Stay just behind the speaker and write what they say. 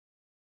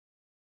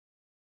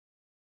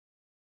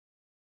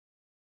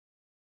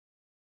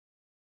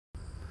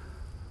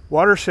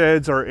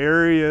Watersheds are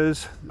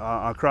areas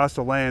across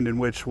the land in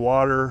which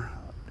water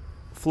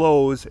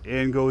flows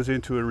and goes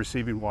into a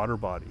receiving water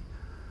body.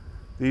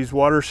 These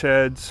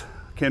watersheds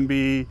can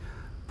be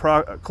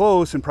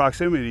close in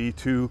proximity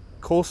to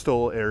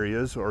coastal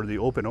areas or the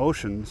open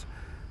oceans,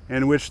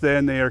 in which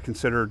then they are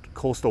considered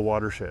coastal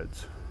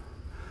watersheds.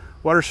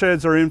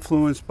 Watersheds are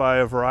influenced by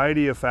a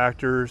variety of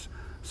factors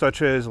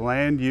such as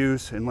land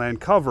use and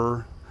land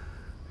cover,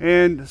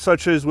 and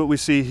such as what we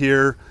see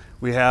here.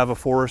 We have a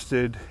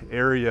forested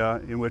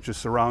area in which is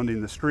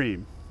surrounding the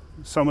stream.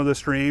 Some of the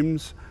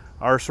streams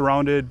are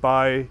surrounded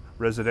by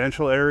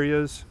residential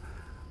areas,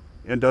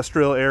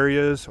 industrial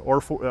areas, or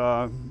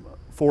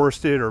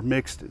forested or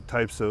mixed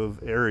types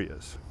of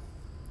areas.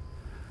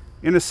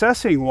 In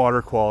assessing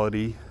water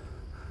quality,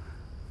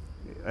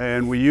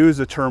 and we use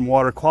the term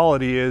water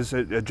quality as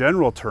a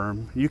general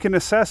term, you can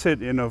assess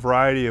it in a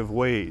variety of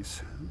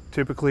ways.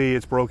 Typically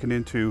it's broken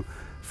into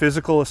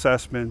physical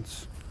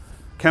assessments,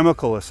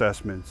 chemical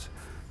assessments,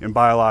 and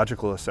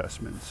biological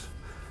assessments.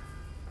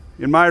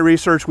 In my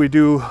research, we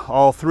do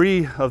all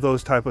three of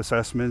those type of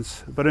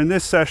assessments, but in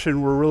this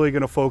session, we're really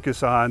going to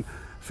focus on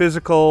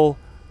physical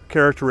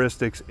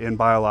characteristics and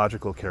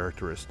biological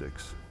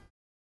characteristics.